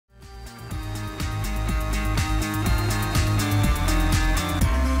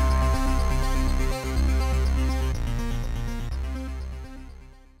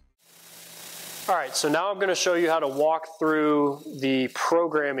right, so now I'm going to show you how to walk through the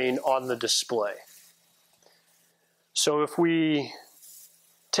programming on the display. So if we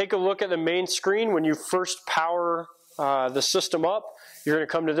take a look at the main screen, when you first power the system up, you're going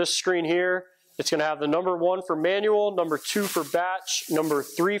to come to this screen here. It's going to have the number 1 for manual, number 2 for batch, number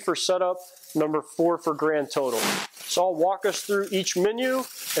 3 for setup, number 4 for grand total. So I'll walk us through each menu,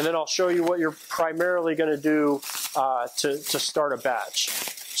 and then I'll show you what you're primarily going to do to start a batch.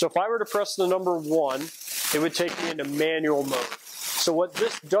 So if I were to press the number 1, it would take me into manual mode. So what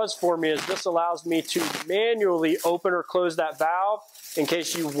this does for me is this allows me to manually open or close that valve in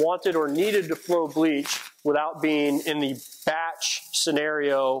case you wanted or needed to flow bleach without being in the batch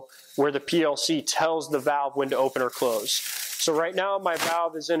scenario where the PLC tells the valve when to open or close. So right now my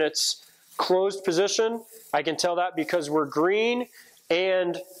valve is in its closed position. I can tell that because we're green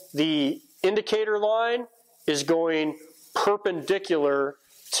and the indicator line is going perpendicular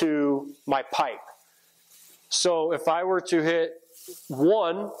to my pipe. So if I were to hit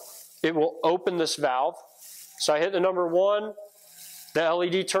 1, it will open this valve. So I hit the number 1, the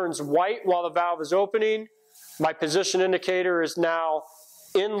LED turns white while the valve is opening. My position indicator is now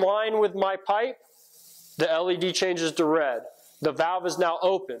in line with my pipe. The LED changes to red. The valve is now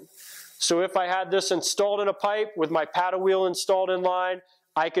open. So if I had this installed in a pipe with my paddle wheel installed in line,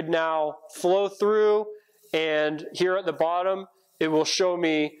 I could now flow through, and here at the bottom, it will show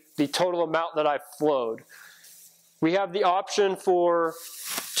me the total amount that I've flowed. We have the option for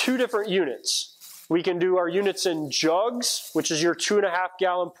 2 different units. We can do our units in jugs, which is your 2.5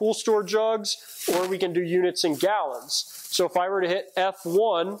 gallon pool store jugs, or we can do units in gallons. So if I were to hit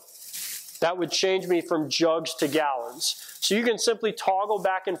F1, that would change me from jugs to gallons. So you can simply toggle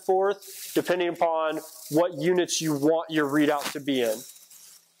back and forth depending upon what units you want your readout to be in.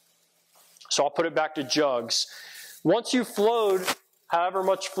 So I'll put it back to jugs. Once you've flowed however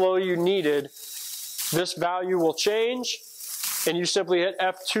much flow you needed, this value will change, and you simply hit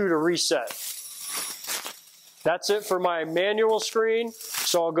F2 to reset. That's it for my manual screen.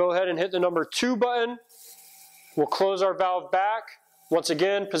 So I'll go ahead and hit the number 2 button. We'll close our valve back. Once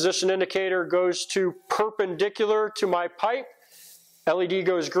again, position indicator goes to perpendicular to my pipe. LED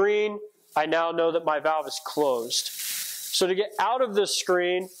goes green. I now know that my valve is closed. So to get out of this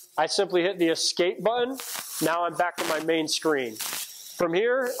screen, I simply hit the escape button. Now I'm back to my main screen. From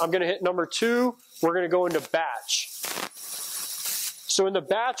here, I'm going to hit number 2. We're going to go into batch. So in the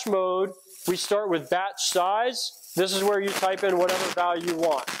batch mode, we start with batch size. This is where you type in whatever value you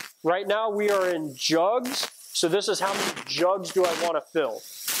want. Right now we are in jugs, so this is how many jugs do I want to fill.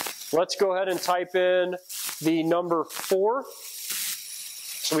 Let's go ahead and type in the number 4.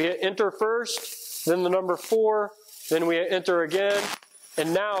 So we hit enter first, then the number 4, then we hit enter again.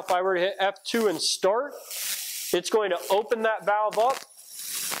 And now if I were to hit F2 and start, it's going to open that valve up,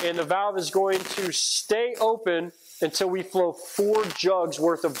 and the valve is going to stay open until we flow 4 jugs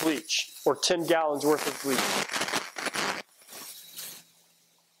worth of bleach, or 10 gallons worth of bleach.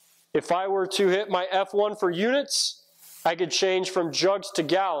 If I were to hit my F1 for units, I could change from jugs to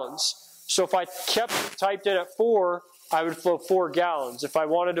gallons. So if I kept it typed in at 4, I would flow 4 gallons. If I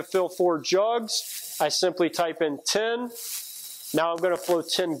wanted to fill 4 jugs, I simply type in 10. Now I'm going to flow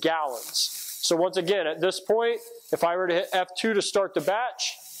 10 gallons. So once again, at this point, if I were to hit F2 to start the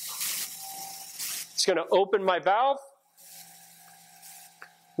batch, it's going to open my valve.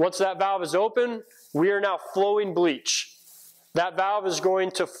 Once that valve is open, we are now flowing bleach. That valve is going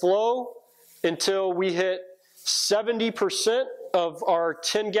to flow until we hit 70% of our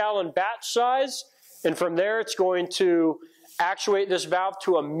 10-gallon batch size, and from there it's going to actuate this valve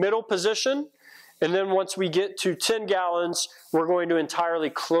to a middle position, and then once we get to 10 gallons, we're going to entirely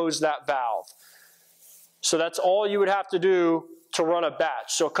close that valve. So that's all you would have to do to run a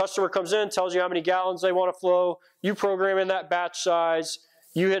batch. So a customer comes in, tells you how many gallons they want to flow, you program in that batch size,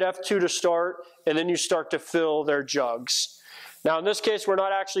 you hit F2 to start, and then you start to fill their jugs. Now in this case, we're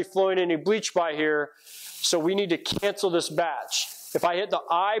not actually flowing any bleach by here, so we need to cancel this batch. If I hit the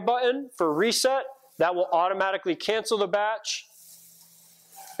I button for reset, that will automatically cancel the batch.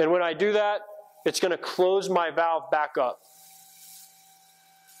 And when I do that, it's going to close my valve back up.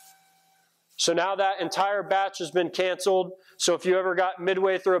 So now that entire batch has been canceled. So if you ever got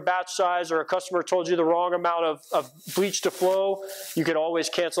midway through a batch size or a customer told you the wrong amount of bleach to flow, you could always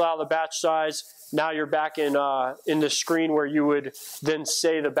cancel out the batch size. Now you're back in the screen where you would then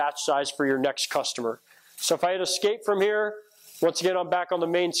say the batch size for your next customer. So if I hit escape from here, once again I'm back on the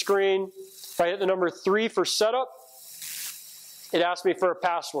main screen. If I hit the number 3 for setup, it asks me for a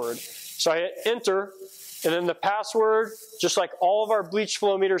password. So I hit enter, and then the password, just like all of our bleach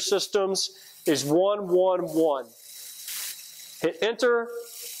flow meter systems, is 111. Hit enter,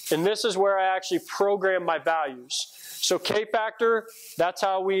 And this is where I actually program my values. So K-factor, that's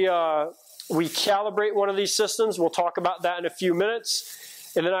how we calibrate one of these systems. We'll talk about that in a few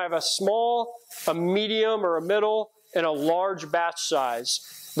minutes. And then I have a small, a medium or a middle, and a large batch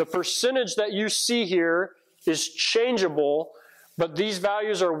size. The percentage that you see here is changeable, but these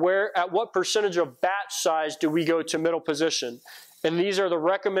values are at what percentage of batch size do we go to middle position. And these are the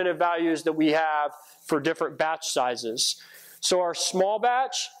recommended values that we have for different batch sizes. So our small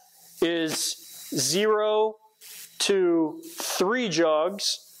batch is 0 to 3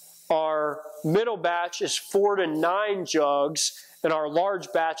 jugs. Our middle batch is 4 to 9 jugs. And our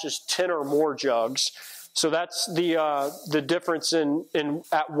large batch is 10 or more jugs. So that's the difference in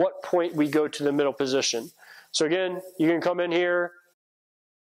at what point we go to the middle position. So again, you can come in here.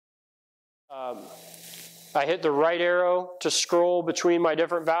 I hit the right arrow to scroll between my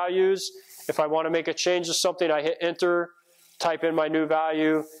different values. If I want to make a change to something, I hit enter, type in my new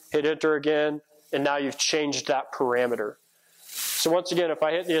value, hit enter again, and now you've changed that parameter. So once again, if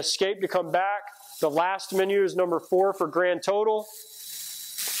I hit the escape to come back, the last menu is number 4 for grand total.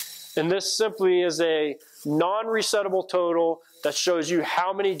 And this simply is a non-resettable total that shows you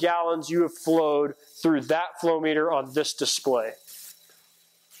how many gallons you have flowed through that flow meter on this display.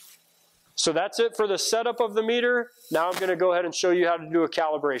 So that's it for the setup of the meter. Now I'm going to go ahead and show you how to do a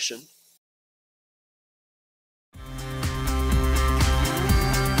calibration.